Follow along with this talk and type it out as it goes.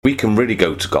We can really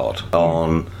go to God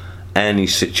on any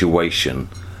situation,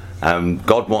 and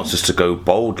God wants us to go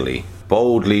boldly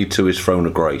to his throne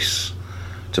of grace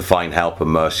to find help and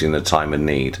mercy in the time of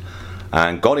need.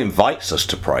 And God invites us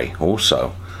to pray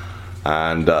also,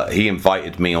 and he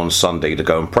invited me on Sunday to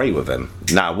go and pray with him.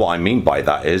 Now what I mean by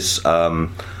that is,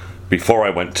 before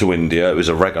I went to India, it was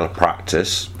a regular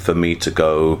practice for me to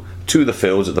go to the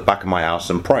fields at the back of my house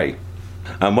and pray.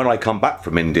 And when I come back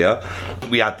from India,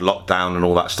 we had lockdown and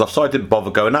all that stuff, so I didn't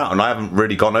bother going out, and I haven't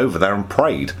really gone over there and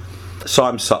prayed. So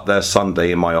I'm sat there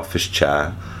Sunday in my office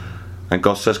chair, and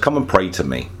God says, come and pray to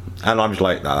me. And I was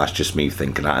like, no, that's just me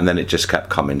thinking that. And then it just kept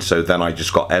coming. So then I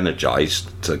just got energized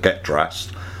to get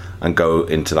dressed and go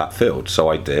into that field. So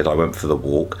I did. I went for the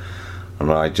walk,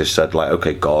 and I just said, like,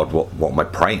 okay, God, what am I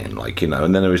praying? Like, and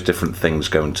then there was different things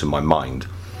going to my mind.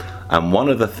 And one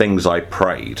of the things I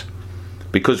prayed,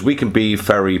 because we can be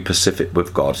very specific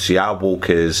with God. See, our walk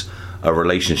is a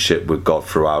relationship with God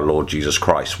through our Lord Jesus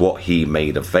Christ, what he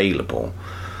made available.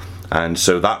 And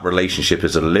so that relationship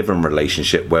is a living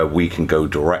relationship where we can go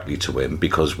directly to him,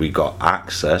 because we got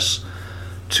access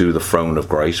to the throne of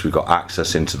grace. We got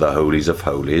access into the holies of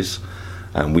holies,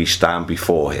 and we stand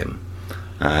before him.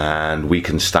 And we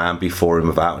can stand before him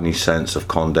without any sense of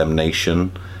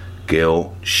condemnation,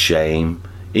 guilt, shame.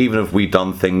 Even if we've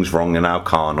done things wrong in our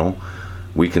carnal,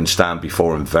 we can stand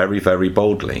before him very, very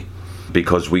boldly,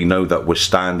 because we know that we're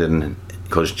standing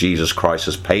because Jesus Christ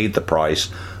has paid the price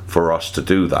for us to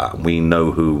do that. We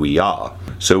know who we are.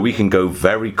 So we can go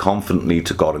very confidently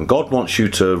to God, and God wants you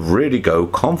to really go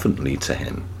confidently to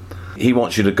him. He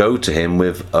wants you to go to him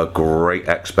with a great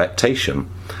expectation.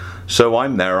 So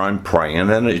I'm there, I'm praying,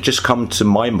 and it just come to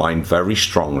my mind very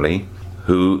strongly,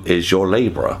 who is your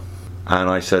laborer? And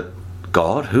I said,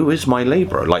 God, who is my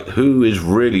laborer? Like, who is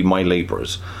really my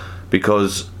laborers?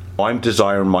 Because I'm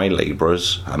desiring my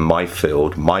laborers and my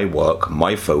field, my work,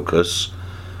 my focus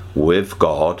with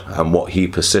God, and what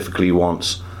he specifically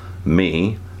wants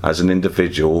me as an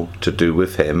individual to do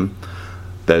with him.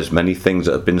 There's many things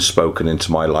that have been spoken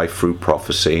into my life through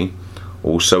prophecy.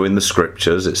 Also in the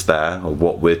scriptures, it's there of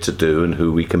what we're to do and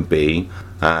who we can be.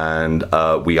 And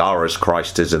we are as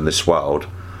Christ is in this world.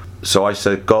 So I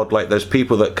said, God, like, there's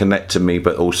people that connect to me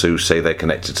but also say they're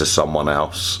connected to someone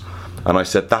else. And I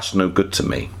said, that's no good to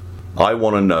me. I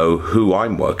want to know who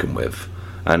I'm working with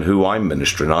and who I'm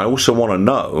ministering. I also want to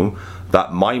know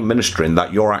that my ministering,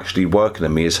 that you're actually working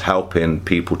in me, is helping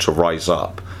people to rise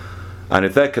up. And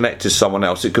if they're connected to someone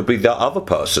else, it could be the other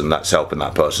person that's helping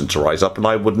that person to rise up, and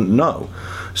I wouldn't know.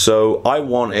 So I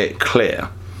want it clear.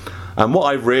 And what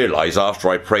I realized after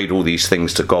I prayed all these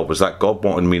things to God was that God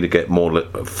wanted me to get more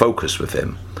focused with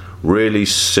him, really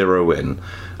zero in.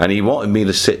 And he wanted me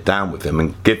to sit down with him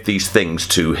and give these things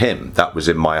to him. That was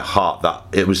in my heart, that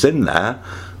it was in there,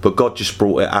 but God just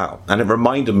brought it out. And it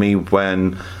reminded me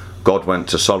when God went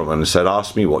to Solomon and said,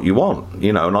 ask me what you want,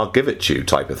 and I'll give it to you,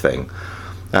 type of thing.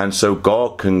 And so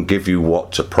God can give you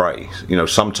what to pray.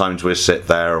 Sometimes we sit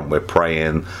there and we're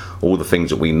praying all the things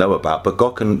that we know about, but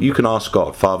you can ask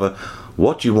God, Father,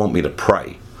 what do you want me to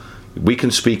pray? We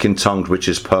can speak in tongues, which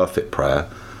is perfect prayer,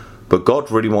 but God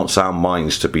really wants our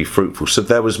minds to be fruitful. So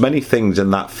there was many things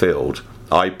in that field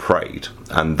I prayed,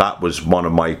 and that was one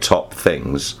of my top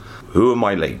things. Who are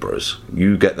my laborers?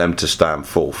 You get them to stand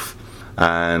forth.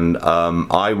 And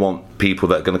I want people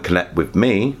that are going to connect with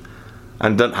me,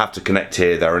 and don't have to connect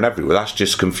here, there, and everywhere. That's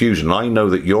just confusion. I know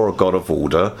that you're a God of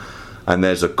order, and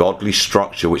there's a godly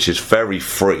structure which is very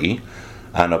free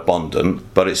and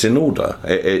abundant, but it's in order.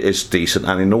 It's decent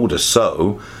and in order,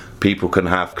 so people can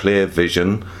have clear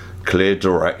vision, clear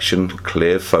direction,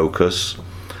 clear focus.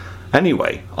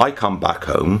 Anyway, I come back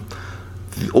home.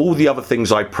 All the other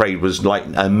things I prayed was like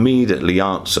immediately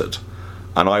answered,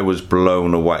 and I was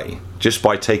blown away just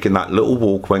by taking that little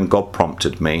walk when God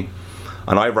prompted me.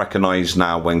 And I recognize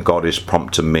now when God is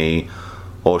prompting me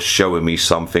or showing me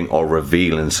something or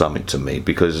revealing something to me,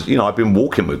 because I've been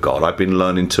walking with God. I've been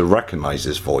learning to recognize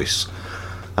his voice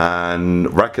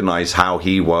and recognize how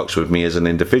he works with me as an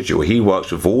individual. He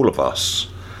works with all of us,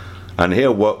 and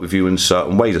he'll work with you in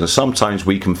certain ways, and sometimes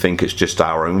we can think it's just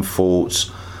our own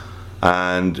thoughts,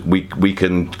 and we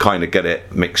can kind of get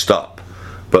it mixed up.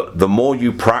 But the more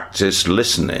you practice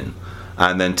listening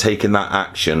and then taking that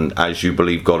action as you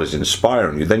believe God is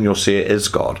inspiring you, then you'll see it is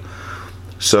God.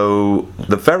 So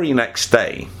the very next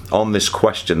day, on this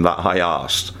question that I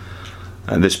asked,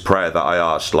 and this prayer that I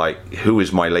asked, like, who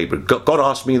is my laborer? God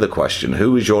asked me the question,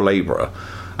 who is your laborer?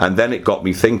 And then it got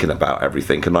me thinking about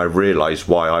everything, and I realized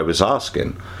why I was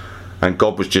asking. And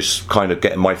God was just kind of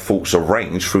getting my thoughts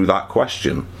arranged through that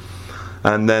question.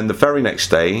 And then the very next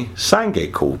day,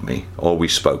 Sangate called me, or we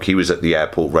spoke. He was at the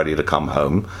airport ready to come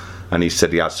home, and he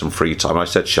said he had some free time. I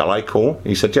said, shall I call?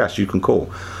 He said, yes, you can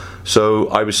call. So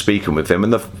I was speaking with him,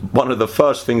 and one of the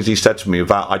first things he said to me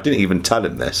I didn't even tell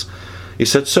him this. He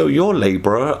said, so your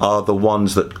labourer are the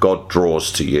ones that God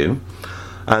draws to you,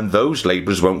 and those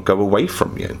labourers won't go away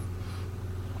from you.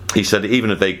 He said,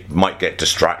 even if they might get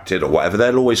distracted or whatever,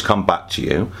 they'll always come back to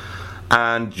you.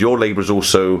 And your labourers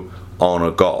also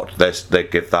honour God. They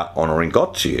give that honouring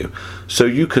God to you. So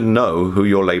you can know who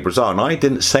your labourers are. And I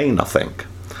didn't say nothing.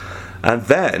 And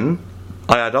then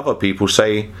I had other people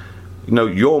say,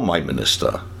 you're my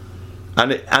minister.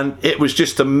 And it was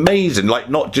just amazing. Like,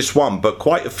 not just one, but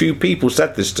quite a few people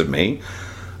said this to me.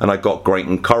 And I got great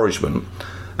encouragement.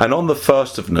 And on the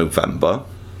 1st of November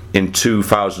in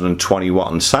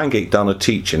 2021, Sangate done a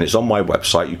teaching. It's on my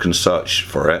website. You can search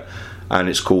for it. And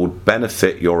it's called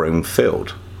Benefit Your Own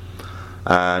Field.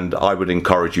 And I would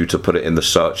encourage you to put it in the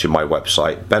search in my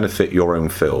website, Benefit Your Own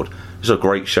Field. It's a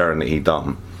great sharing that he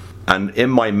done. And in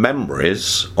my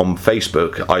memories on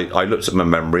Facebook, I looked at my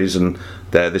memories, and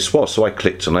there this was. So I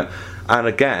clicked on it, and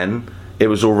again, it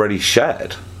was already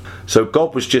shared. So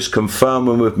God was just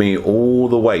confirming with me all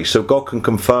the way. So God can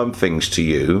confirm things to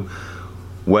you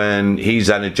when he's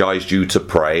energized you to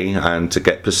pray and to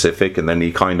get specific, and then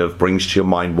he kind of brings to your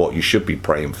mind what you should be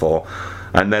praying for.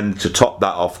 And then to top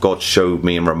that off, God showed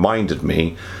me and reminded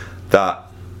me that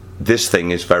this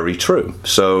thing is very true.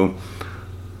 So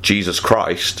Jesus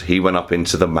Christ, he went up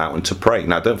into the mountain to pray.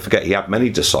 Now don't forget, he had many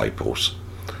disciples,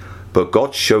 but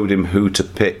God showed him who to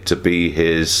pick to be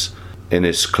in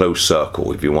his close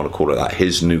circle, if you want to call it that,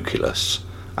 his nucleus.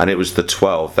 And it was the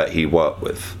 12 that he worked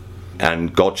with.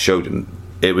 And God showed him,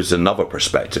 it was another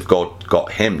perspective. God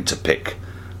got him to pick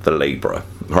the labourer,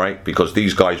 right? Because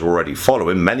these guys were already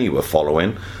following, many were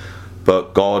following,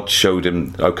 but God showed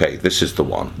him, okay, this is the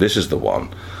one, this is the one.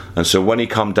 And so when he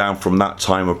come down from that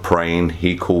time of praying,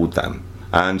 he called them.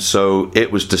 And so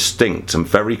it was distinct and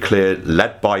very clear,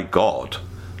 led by God,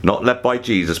 not led by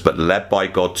Jesus, but led by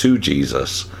God to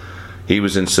Jesus. He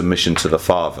was in submission to the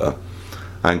Father,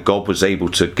 and God was able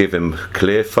to give him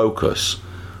clear focus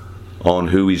on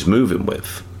who he's moving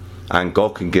with. And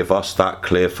God can give us that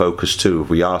clear focus too if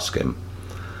we ask him.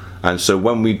 And so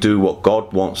when we do what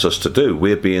God wants us to do,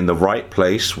 we'll be in the right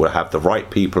place, we'll have the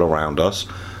right people around us,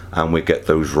 and we get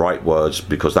those right words,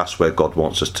 because that's where God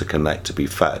wants us to connect, to be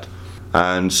fed.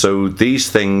 And so these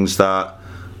things that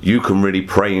you can really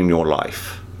pray in your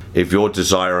life. If you're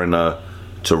desiring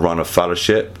to run a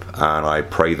fellowship, and I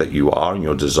pray that you are, and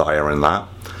you're desiring that,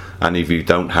 and if you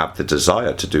don't have the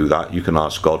desire to do that, you can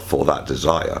ask God for that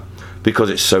desire, because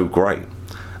it's so great.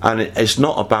 And it's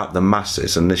not about the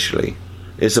masses initially.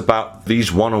 It's about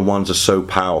these one-on-ones are so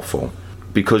powerful,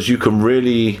 because you can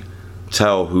really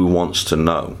tell who wants to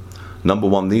know. Number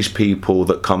one, these people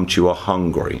that come to you are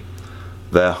hungry.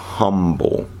 They're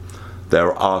humble.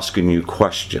 They're asking you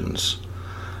questions.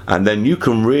 And then you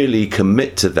can really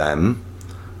commit to them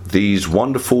these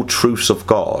wonderful truths of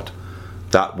God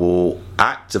that will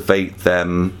activate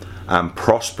them and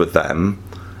prosper them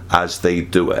as they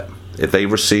do it. If they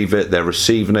receive it, they're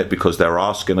receiving it because they're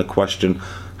asking a question,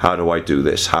 how do I do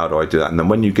this? How do I do that? And then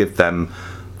when you give them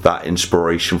that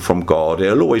inspiration from God,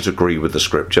 it'll always agree with the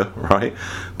scripture, right?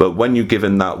 But when you give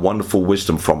them that wonderful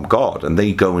wisdom from God and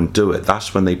they go and do it,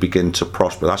 that's when they begin to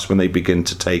prosper. That's when they begin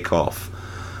to take off.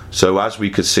 So as we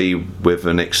could see with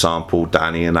an example,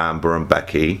 Danny and Amber and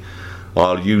Becky,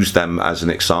 I'll use them as an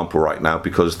example right now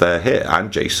because they're here,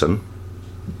 and Jason.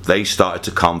 They started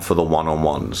to come for the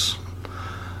one-on-ones.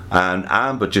 And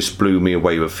Amber just blew me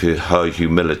away with her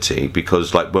humility,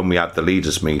 because like when we had the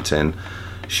leaders meeting,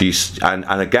 and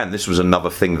again, this was another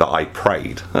thing that I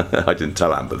prayed. I didn't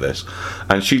tell Amber this.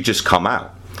 And she just come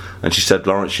out. And she said,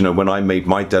 Laurence, when I made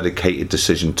my dedicated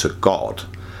decision to God,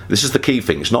 this is the key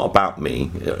thing. It's not about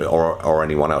me or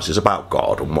anyone else. It's about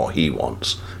God and what he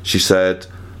wants. She said,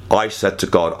 I said to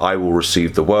God, I will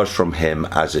receive the words from him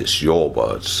as it's your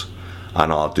words,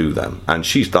 and I'll do them. And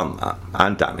she's done that.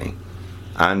 And Danny,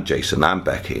 and Jason, and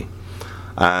Becky.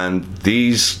 And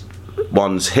these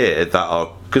ones here that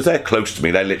are, because they're close to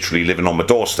me, they're literally living on my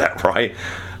doorstep, right?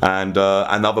 And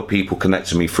other people connect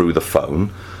to me through the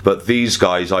phone. But these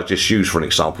guys I just use for an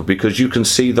example, because you can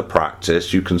see the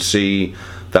practice, you can see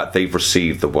that they've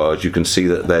received the words, you can see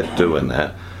that they're doing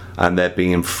it, and they're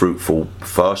being fruitful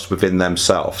first within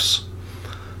themselves.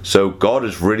 So God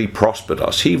has really prospered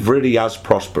us. He really has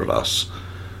prospered us.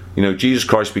 Jesus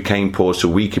Christ became poor so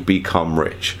we could become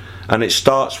rich. And it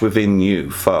starts within you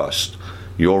first.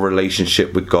 Your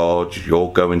relationship with God,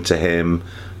 you're going to him,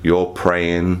 you're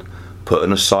praying,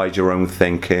 putting aside your own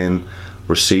thinking,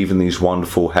 receiving these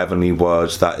wonderful heavenly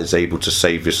words that is able to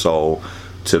save your soul,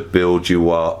 to build you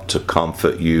up, to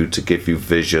comfort you, to give you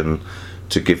vision,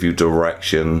 to give you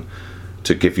direction,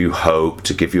 to give you hope,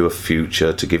 to give you a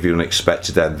future, to give you an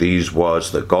expected end. These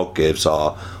words that God gives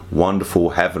are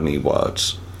wonderful heavenly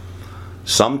words.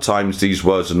 Sometimes these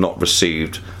words are not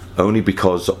received only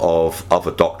because of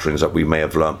other doctrines that we may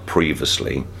have learnt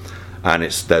previously, and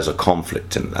there's a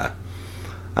conflict in there.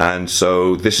 And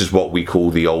so this is what we call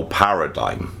the old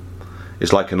paradigm.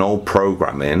 It's like an old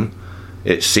programming.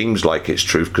 It seems like it's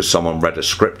truth because someone read a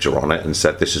scripture on it and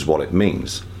said this is what it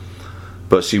means.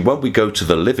 But see, when we go to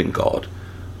the living God,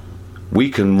 we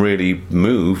can really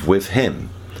move with him,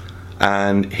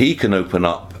 and he can open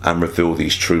up and reveal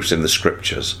these truths in the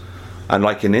scriptures. And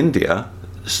like in India,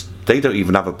 they don't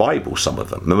even have a Bible, some of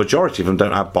them. The majority of them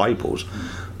don't have Bibles,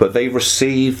 but they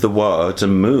receive the words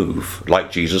and move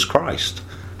like Jesus Christ.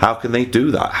 How can they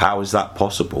do that? How is that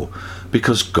possible?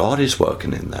 Because God is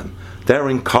working in them. They're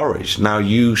encouraged. Now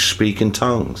you speak in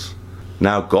tongues.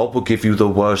 Now God will give you the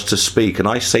words to speak. And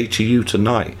I say to you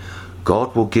tonight,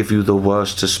 God will give you the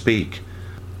words to speak.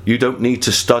 You don't need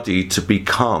to study to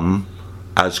become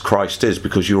as Christ is,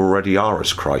 because you already are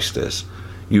as Christ is.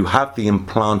 You have the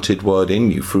implanted word in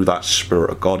you through that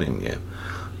Spirit of God in you.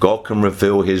 God can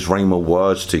reveal his rhema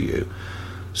words to you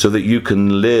so that you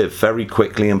can live very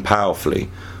quickly and powerfully.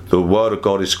 The word of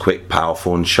God is quick,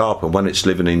 powerful and sharp, and when it's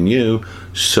living in you,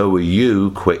 so are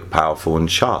you quick, powerful and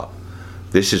sharp.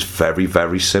 This is very,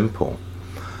 very simple.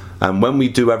 And when we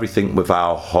do everything with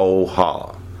our whole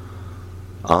heart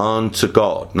unto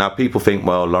God. Now people think,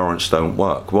 well, Laurence don't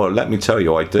work. Well, let me tell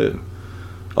you, I do.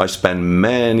 I spend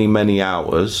many, many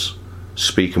hours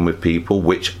speaking with people,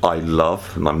 which I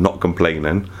love, and I'm not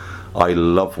complaining. I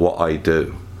love what I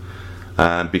do.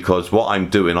 And because what I'm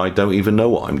doing, I don't even know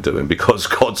what I'm doing, because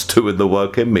God's doing the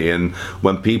work in me. And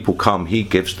when people come, he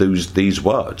gives these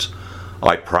words.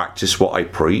 I practice what I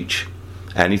preach.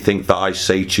 Anything that I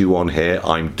say to you on here,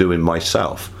 I'm doing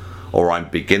myself, or I'm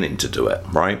beginning to do it,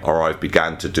 right? Or I've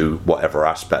began to do whatever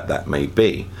aspect that may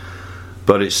be.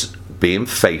 But it's being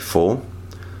faithful,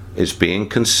 it's being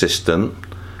consistent,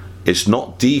 it's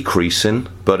not decreasing,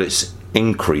 but it's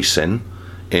increasing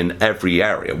in every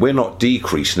area. We're not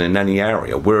decreasing in any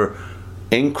area. We're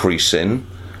increasing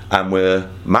and we're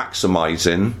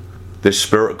maximizing the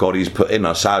Spirit God he's put in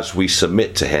us as we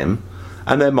submit to him.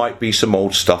 And there might be some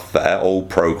old stuff there, old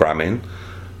programming,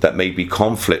 that may be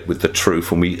conflict with the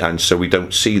truth, and so we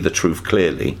don't see the truth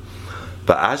clearly.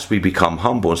 But as we become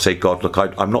humble and say, God, look,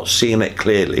 I'm not seeing it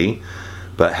clearly,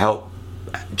 but help,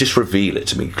 just reveal it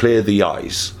to me, clear the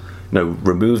eyes.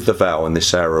 Remove the veil in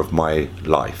this area of my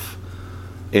life,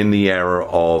 in the area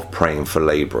of praying for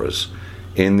labourers,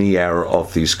 in the area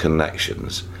of these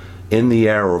connections, in the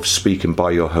area of speaking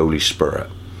by your Holy Spirit,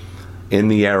 in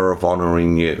the area of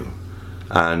honouring you,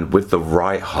 and with the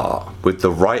right heart, with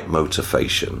the right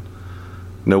motivation.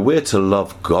 We're to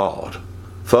love God.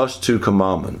 First 2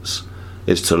 commandments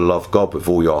is to love God with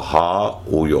all your heart,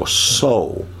 all your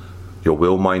soul, your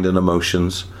will, mind and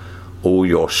emotions, all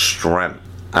your strength,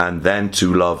 and then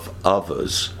to love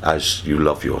others as you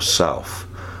love yourself.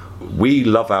 We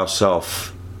love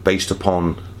ourselves based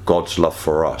upon God's love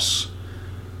for us.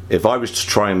 If I was to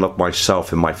try and love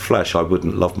myself in my flesh, I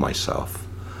wouldn't love myself.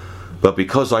 But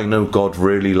because I know God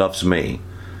really loves me,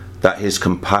 that his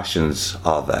compassions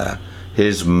are there,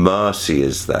 his mercy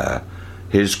is there,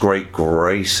 his great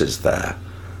grace is there,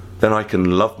 then I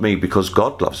can love me because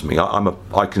God loves me.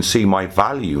 I can see my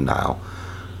value now.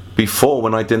 Before,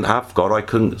 when I didn't have God, I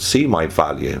couldn't see my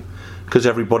value because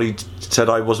everybody said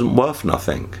I wasn't worth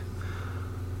nothing.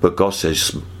 But God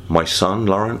says, my son,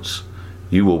 Laurence,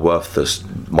 you were worth this,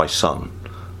 my son.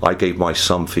 I gave my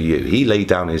son for you. He laid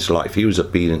down his life. He was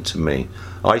obedient to me.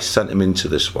 I sent him into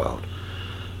this world.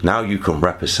 Now you can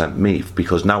represent me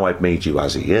because now I've made you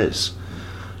as he is.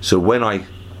 So when I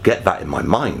get that in my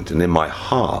mind and in my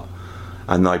heart,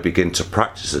 and I begin to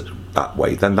practice it that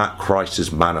way, then that Christ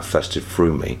is manifested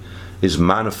through me, is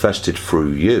manifested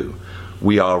through you.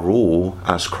 We are all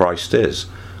as Christ is.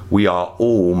 We are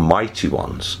all mighty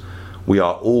ones. We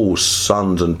are all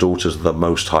sons and daughters of the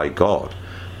Most High God.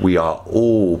 We are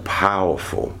all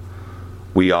powerful.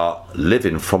 We are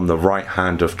living from the right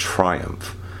hand of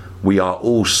triumph. We are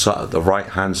all at the right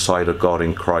hand side of God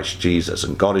in Christ Jesus.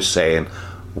 And God is saying,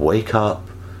 wake up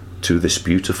to this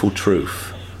beautiful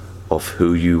truth of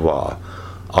who you are.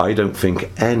 I don't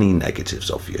think any negatives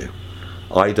of you.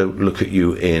 I don't look at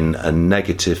you in a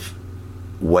negative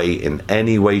way in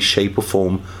any way, shape or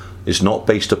form. It's not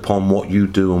based upon what you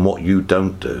do and what you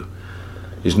don't do.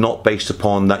 It's not based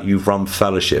upon that you've run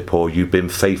fellowship or you've been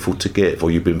faithful to give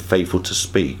or you've been faithful to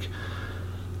speak.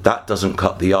 that doesn't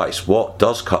cut the ice. What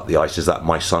does cut the ice is that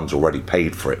my son's already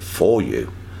paid for it for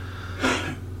you.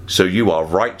 So you are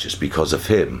righteous because of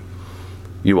him.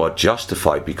 You are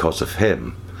justified because of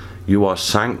him. You are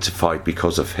sanctified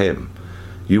because of him.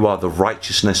 You are the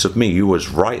righteousness of me. You are as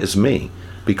right as me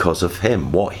because of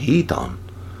him, what he done.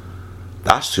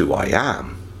 That's who I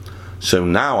am. So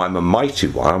now I'm a mighty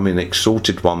one. I'm an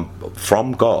exalted one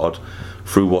from God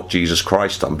through what Jesus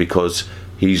Christ done, because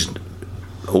he's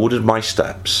ordered my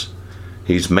steps.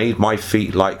 He's made my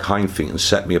feet like hind feet and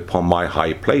set me upon my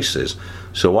high places,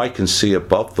 so I can see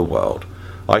above the world.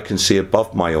 I can see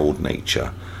above my old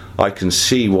nature. I can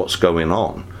see what's going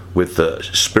on with the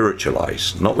spiritual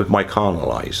eyes, not with my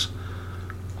carnal eyes.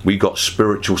 We got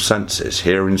spiritual senses,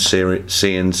 hearing,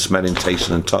 seeing, smelling,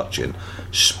 tasting and touching.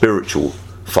 Spiritual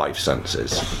 5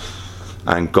 senses.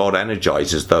 And God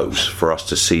energizes those for us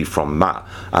to see from that.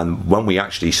 And when we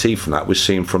actually see from that, we're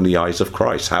seeing from the eyes of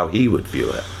Christ, how he would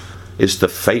view it. It's the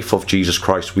faith of Jesus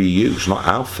Christ we use, not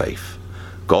our faith.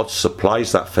 God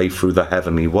supplies that faith through the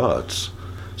heavenly words.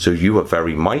 So you are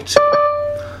very mighty.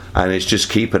 And it's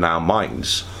just keeping our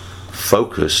minds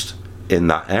focused in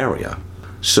that area.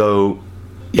 So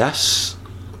yes,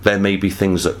 there may be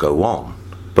things that go on,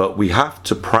 but we have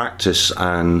to practice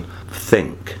and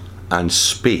think and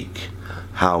speak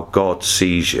how God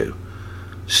sees you.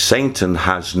 Satan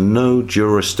has no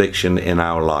jurisdiction in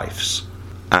our lives,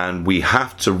 and we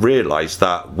have to realize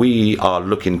that we are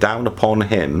looking down upon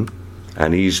him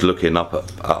and he's looking up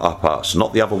us,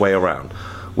 not the other way around.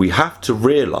 We have to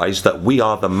realize that we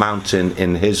are the mountain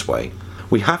in his way.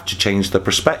 We have to change the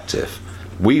perspective.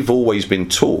 We've always been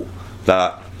taught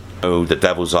that, oh, the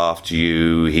devil's after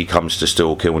you, he comes to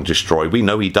steal, kill and destroy. We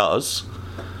know he does.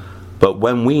 But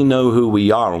when we know who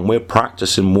we are and we're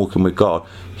practicing walking with God,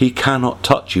 he cannot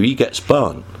touch you. He gets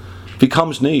burnt. If he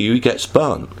comes near you, he gets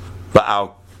burnt. But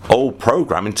our old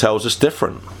programming tells us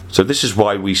different. So this is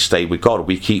why we stay with God.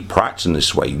 We keep practicing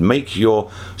this way. When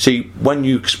you're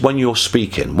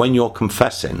speaking, when you're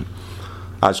confessing,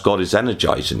 as God is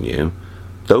energizing you,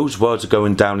 those words are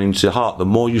going down into your heart. The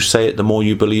more you say it, the more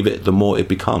you believe it, the more it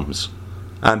becomes.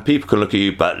 And people can look at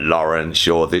you, but Laurence,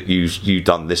 you've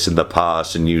done this in the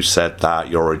past and you said that,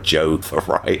 you're a joke,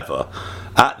 right?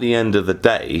 At the end of the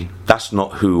day, that's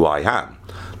not who I am.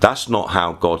 That's not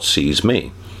how God sees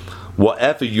me.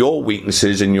 Whatever your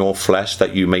weaknesses in your flesh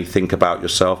that you may think about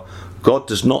yourself, God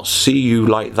does not see you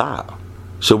like that.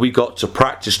 So we got to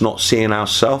practice not seeing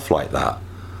ourselves like that.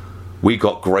 We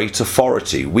got great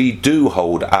authority. We do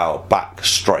hold our back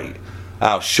straight,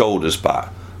 our shoulders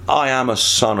back. I am a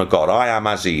son of God. I am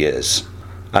as he is.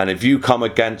 And if you come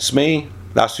against me,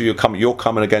 that's who you're coming. You're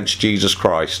coming against Jesus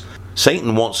Christ.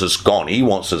 Satan wants us gone. He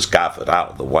wants us gathered out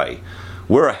of the way.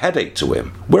 We're a headache to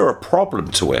him. We're a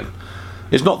problem to him.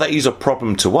 It's not that he's a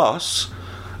problem to us.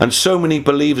 And so many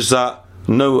believers that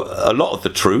know a lot of the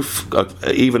truth,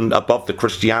 even above the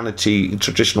Christianity,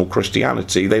 traditional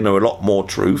Christianity, they know a lot more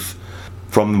truth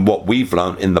from what we've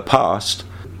learned in the past.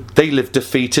 They live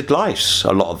defeated lives,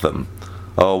 a lot of them.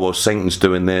 Oh, well, Satan's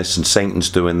doing this and Satan's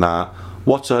doing that.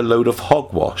 What a load of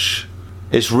hogwash.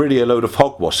 It's really a load of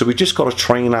hogwash. So we just got to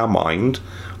train our mind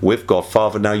with God.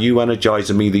 Father, now you energize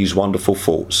in me these wonderful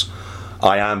thoughts.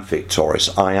 I am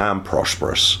victorious. I am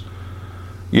prosperous.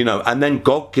 And then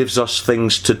God gives us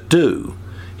things to do.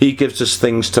 He gives us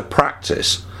things to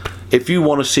practice. If you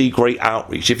want to see great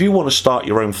outreach, if you want to start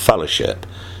your own fellowship,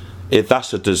 if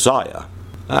that's a desire,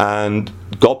 and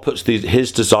God puts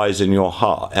his desires in your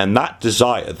heart, and that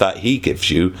desire that he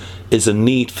gives you is a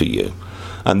need for you.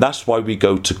 And that's why we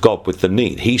go to God with the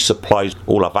need. He supplies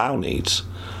all of our needs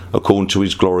according to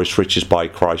his glorious riches by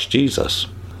Christ Jesus.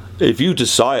 If you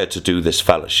desire to do this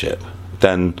fellowship,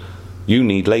 then you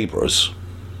need labourers.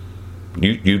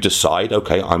 You decide,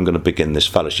 okay, I'm going to begin this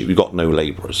fellowship. You've got no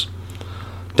labourers.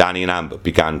 Danny and Amber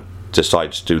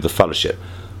decided to do the fellowship.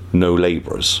 No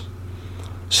labourers.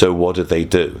 So what did they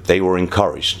do? They were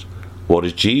encouraged. What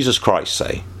did Jesus Christ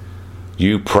say?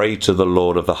 You pray to the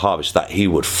Lord of the harvest that he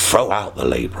would throw out the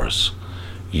labourers.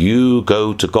 You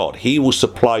go to God. He will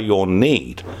supply your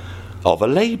need of a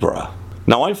labourer.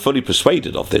 Now, I'm fully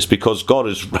persuaded of this because God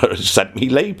has sent me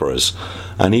labourers,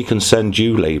 and he can send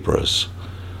you labourers.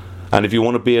 And if you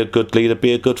want to be a good leader,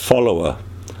 be a good follower.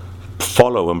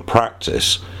 Follow and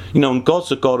practice. And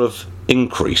God's a God of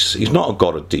increase. He's not a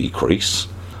God of decrease.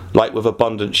 Like with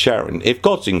abundant sharing. If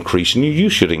God's increasing you, you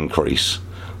should increase.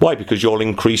 Why? Because you'll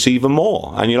increase even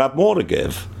more, and you'll have more to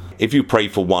give. If you pray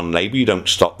for one labor, you don't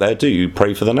stop there, do you? You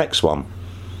pray for the next one.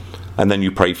 And then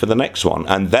you pray for the next one.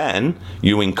 And then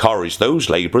you encourage those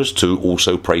laborers to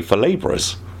also pray for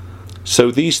laborers.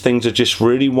 So these things are just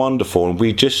really wonderful, and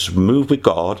we just move with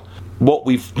God what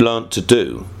we've learnt to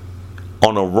do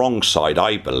on a wrong side,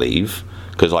 I believe,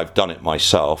 because I've done it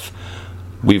myself,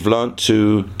 we've learnt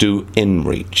to do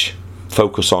in-reach,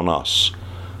 focus on us,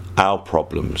 our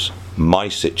problems, my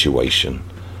situation.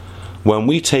 When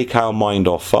we take our mind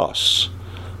off us,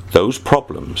 those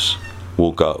problems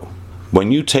will go.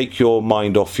 When you take your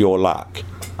mind off your lack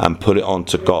and put it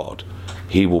onto God,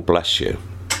 He will bless you.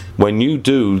 When you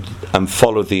do and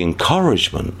follow the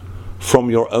encouragement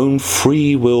from your own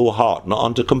free will heart, not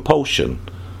under compulsion,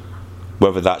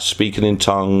 whether that's speaking in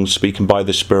tongues, speaking by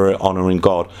the Spirit, honouring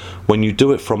God, when you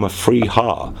do it from a free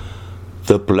heart,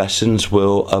 the blessings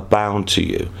will abound to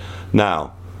you.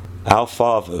 Now, our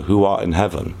Father who art in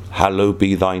heaven, hallowed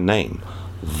be thy name.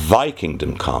 Thy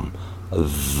kingdom come,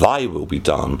 thy will be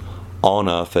done on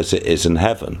earth as it is in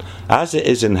heaven. As it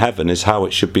is in heaven is how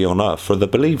it should be on earth for the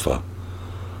believer.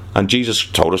 And Jesus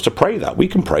told us to pray that. We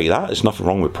can pray that. There's nothing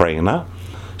wrong with praying that.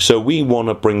 So we want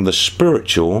to bring the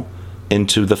spiritual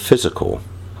into the physical.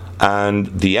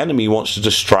 And the enemy wants to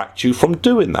distract you from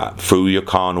doing that through your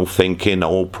carnal thinking,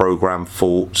 all programmed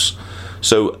thoughts.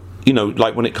 So,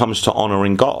 like when it comes to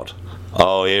honouring God.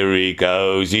 Oh, here he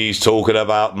goes. He's talking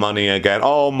about money again.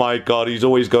 Oh my God, he's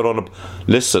always got on a...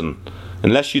 Listen,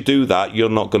 unless you do that, you're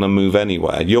not going to move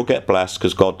anywhere. You'll get blessed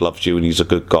because God loves you and He's a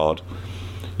good God.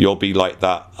 You'll be like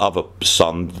that other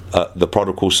son, the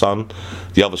prodigal son.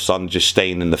 The other son just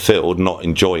staying in the field, not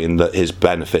enjoying his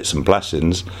benefits and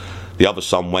blessings. The other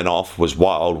son went off, was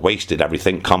wild, wasted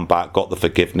everything, come back, got the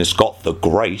forgiveness, got the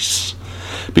grace.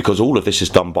 Because all of this is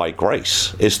done by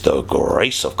grace. It's the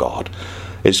grace of God.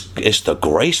 It's the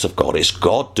grace of God. It's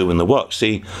God doing the work.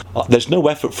 See, there's no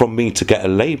effort from me to get a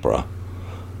labourer.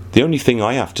 The only thing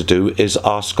I have to do is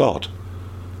ask God.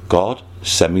 God,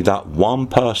 send me that one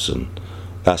person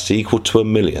that's equal to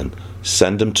 1 million.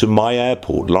 Send them to my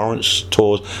airport, Laurence,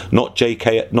 Torr, not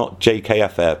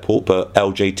JKF airport, but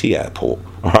LJT airport.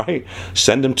 All right,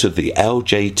 send them to the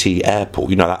LJT airport.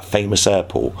 That famous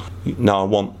airport. Now I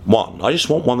want one. I just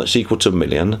want one that's equal to 1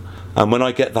 million. And when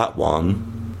I get that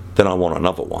one, then I want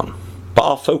another one. But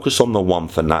I'll focus on the one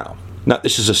for now. Now,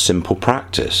 this is a simple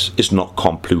practice. It's not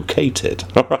complicated.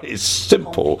 All right, it's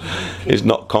simple. It's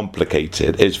not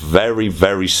complicated. It's very,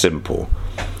 very simple.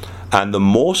 And the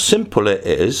more simple it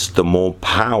is, the more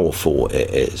powerful it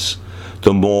is.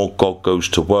 The more God goes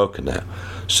to work in it.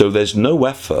 So there's no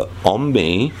effort on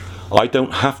me. I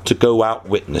don't have to go out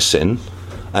witnessing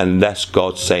unless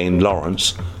God's saying,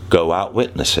 Laurence, go out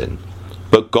witnessing.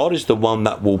 But God is the one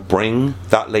that will bring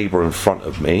that labour in front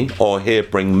of me, or He'll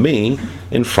bring me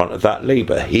in front of that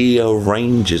labour. He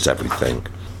arranges everything.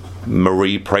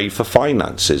 Marie prayed for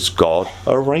finances. God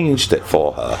arranged it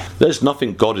for her. There's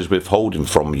nothing God is withholding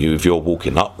from you if you're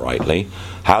walking uprightly.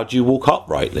 How do you walk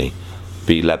uprightly?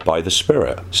 Be led by the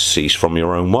Spirit. Cease from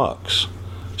your own works.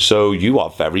 So you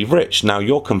are very rich. Now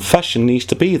your confession needs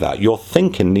to be that. Your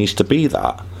thinking needs to be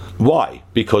that. Why?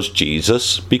 Because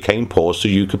Jesus became poor so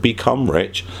you could become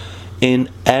rich in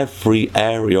every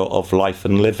area of life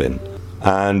and living.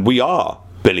 And we are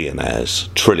billionaires,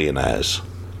 trillionaires.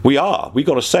 We are. We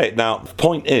got to say it. Now, the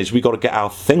point is, we got to get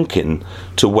our thinking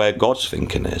to where God's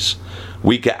thinking is.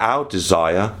 We get our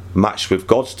desire matched with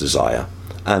God's desire,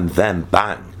 and then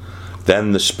bang,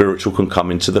 then the spiritual can come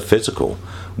into the physical.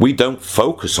 We don't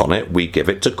focus on it. We give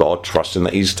it to God, trusting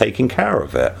that He's taking care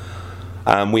of it.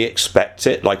 And we expect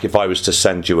it. Like if I was to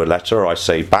send you a letter, I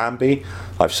say, Bambi,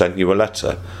 I've sent you a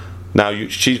letter. Now,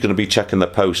 she's going to be checking the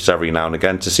posts every now and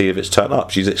again to see if it's turned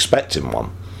up. She's expecting one.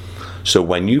 So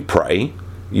when you pray,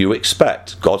 you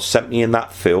expect. God sent me in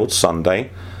that field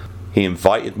Sunday. He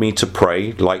invited me to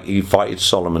pray like He invited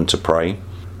Solomon to pray.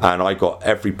 And I got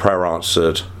every prayer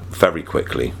answered very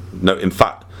quickly. No, in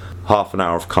fact, half an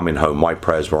hour of coming home, my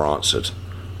prayers were answered.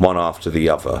 One after the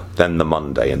other. Then the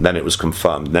Monday. And then it was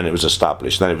confirmed. Then it was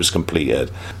established. Then it was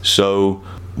completed. So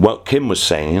what Kim was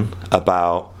saying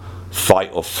about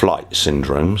fight or flight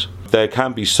syndromes, there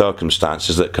can be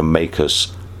circumstances that can make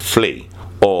us flee.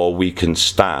 Or we can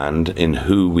stand in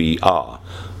who we are,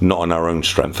 not in our own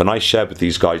strength. And I shared with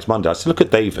these guys Monday, I said, look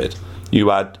at David. You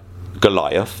had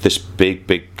Goliath, this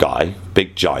big guy,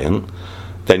 big giant.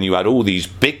 Then you had all these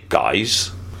big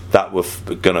guys that were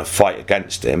going to fight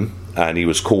against him, and he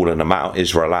was calling them out,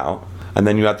 Israel out. And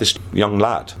then you had this young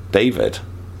lad, David.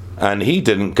 And he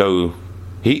didn't go,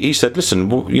 he said,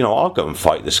 listen, I'll go and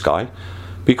fight this guy.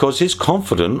 Because his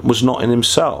confidence was not in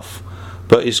himself,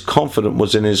 but his confidence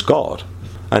was in his God.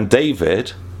 And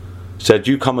David said,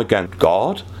 you come against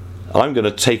God, I'm going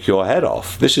to take your head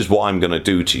off. This is what I'm going to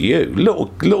do to you.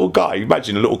 Little guy,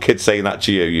 imagine a little kid saying that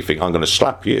to you. You think, I'm going to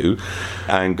slap you.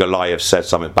 And Goliath said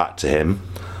something back to him.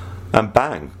 And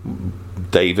bang,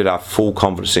 David had full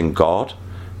confidence in God.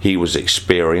 He was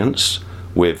experienced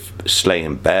with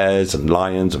slaying bears and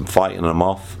lions and fighting them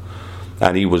off,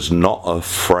 and he was not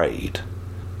afraid.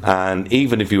 And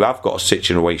even if you have got a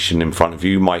situation in front of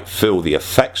you, you might feel the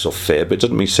effects of fear, but it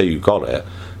doesn't mean say you got it.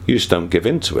 You just don't give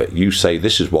in to it. You say,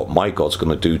 this is what my God's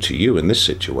going to do to you in this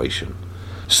situation.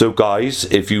 So guys,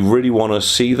 if you really want to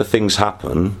see the things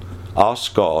happen,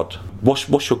 ask God,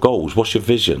 what's your goals? What's your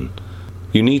vision?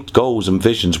 You need goals and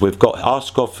visions with God.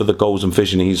 Ask God for the goals and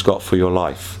vision he's got for your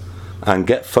life. And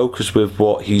get focused with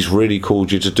what he's really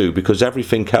called you to do, because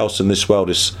everything else in this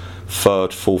world is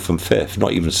third, fourth and fifth,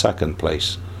 not even second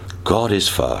place. God is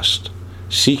first.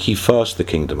 Seek ye first the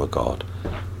kingdom of God.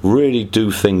 Really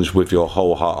do things with your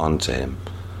whole heart unto him.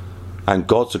 And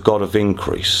God's a God of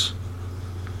increase.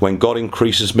 When God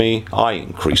increases me, I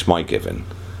increase my giving.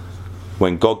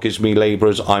 When God gives me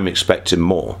labourers, I'm expecting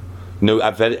more.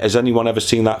 Has anyone ever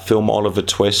seen that film Oliver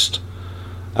Twist?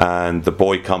 And the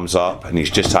boy comes up and he's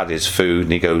just had his food,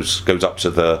 and he goes up to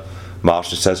the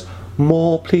master and says,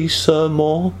 "More please sir,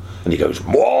 more." And he goes,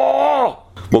 "More."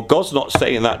 Well, God's not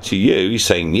saying that to you. He's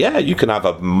saying, yeah, you can have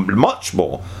a much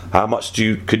more. How much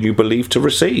can you believe to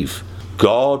receive?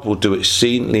 God will do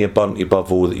exceedingly abundantly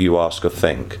above all that you ask or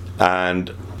think.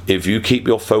 And if you keep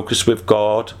your focus with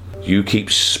God, you keep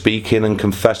speaking and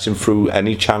confessing through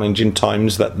any challenging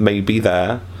times that may be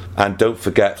there. And don't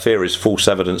forget, fear is false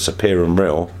evidence appearing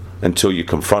real until you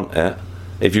confront it.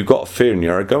 If you've got fear in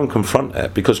your area, go and confront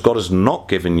it, because God has not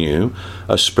given you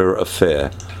a spirit of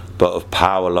fear, but of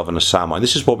power, love and a sound mind.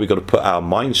 This is what we've got to put our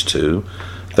minds to.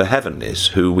 The heaven is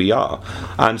who we are.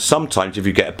 And sometimes if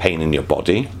you get a pain in your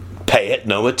body, pay it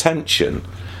no attention.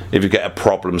 If you get a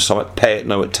problem, pay it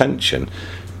no attention.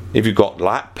 If you've got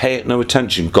lack, pay it no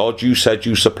attention. God, you said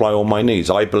you supply all my needs.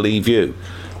 I believe you.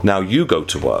 Now you go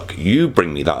to work. You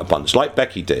bring me that abundance, like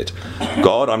Becky did.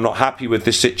 God, I'm not happy with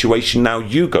this situation. Now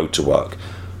you go to work.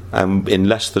 And in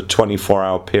less than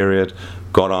 24-hour period,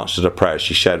 God answered a prayer.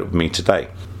 She shared it with me today.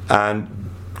 And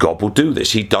God will do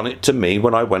this. He done it to me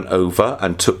when I went over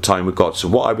and took time with God. So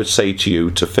what I would say to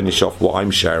you to finish off what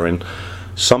I'm sharing,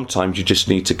 sometimes you just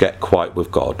need to get quiet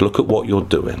with God. Look at what you're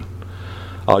doing.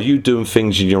 Are you doing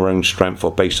things in your own strength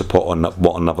or based upon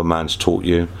what another man's taught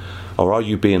you? Or are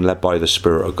you being led by the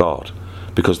Spirit of God?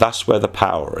 Because that's where the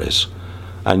power is.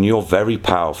 And you're very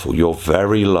powerful. You're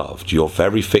very loved. You're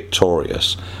very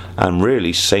victorious. And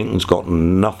really, Satan's got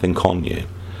nothing on you.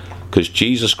 Because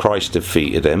Jesus Christ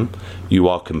defeated him. You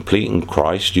are complete in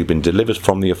Christ. You've been delivered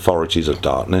from the authorities of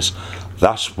darkness.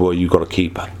 That's where you've got to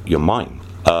keep your mind.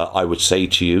 I would say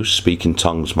to you, speak in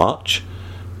tongues much.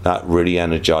 That really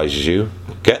energizes you.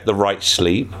 Get the right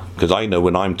sleep, because I know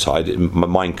when I'm tired, my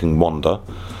mind can wander.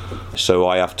 So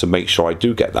I have to make sure I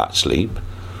do get that sleep.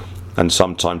 And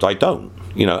sometimes I don't.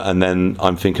 And then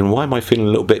I'm thinking, why am I feeling a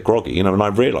little bit groggy? And I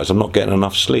realise I'm not getting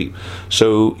enough sleep.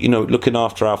 So, looking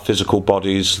after our physical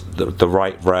bodies, the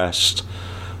right rest,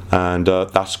 and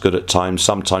that's good at times.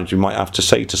 Sometimes you might have to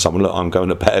say to someone, look, I'm going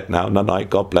to bed now. No, night,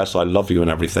 God bless, I love you and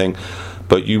everything.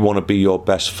 But you want to be your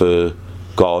best for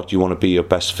God, you want to be your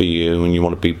best for you, and you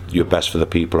want to be your best for the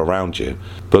people around you.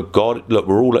 But God, look,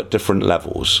 we're all at different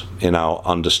levels in our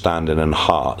understanding and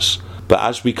hearts. But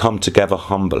as we come together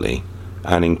humbly,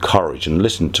 and encourage and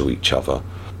listen to each other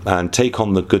and take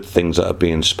on the good things that are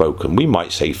being spoken. We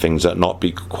might say things that not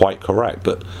be quite correct,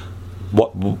 but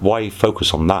why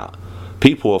focus on that?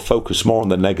 People will focus more on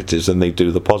the negatives than they do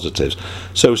the positives.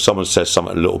 So if someone says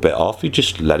something a little bit off, you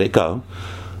just let it go,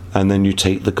 and then you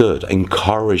take the good.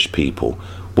 Encourage people.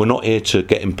 We're not here to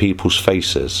get in people's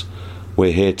faces.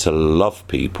 We're here to love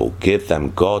people, give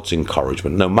them God's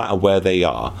encouragement, no matter where they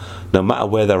are, no matter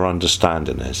where their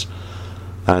understanding is.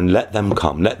 And let them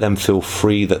come. Let them feel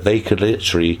free that they could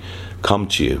literally come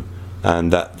to you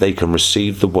and that they can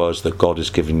receive the words that God has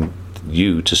given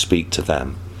you to speak to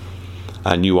them.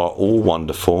 And you are all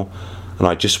wonderful. And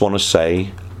I just want to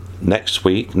say, next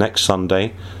week, next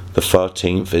Sunday, the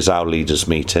 13th, is our leaders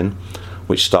meeting,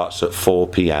 which starts at 4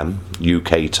 p.m.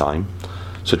 UK time.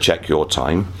 So check your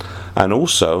time. And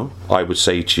also, I would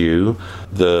say to you,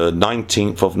 the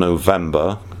 19th of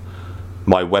November,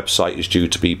 my website is due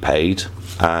to be paid.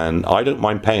 And I don't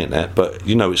mind paying it, but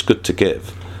it's good to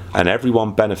give. And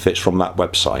everyone benefits from that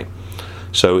website.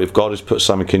 So if God has put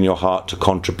something in your heart to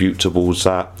contribute towards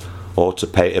that, or to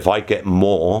pay, if I get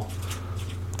more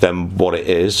than what it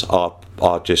is, I'll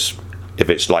just,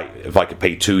 if I could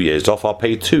pay 2 years off, I'll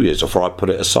pay 2 years off, or I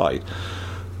put it aside.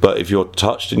 But if you're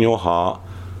touched in your heart,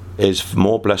 is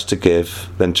more blessed to give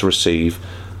than to receive.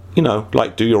 Do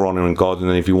your honour in God, and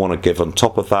then if you want to give on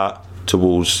top of that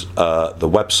towards the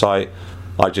website,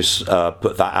 I just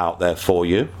put that out there for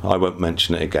you. I won't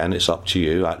mention it again. It's up to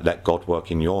you. Let God work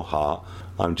in your heart.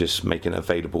 I'm just making it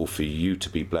available for you to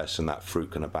be blessed, and that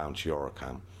fruit can abound to your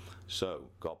account. So,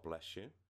 God bless you.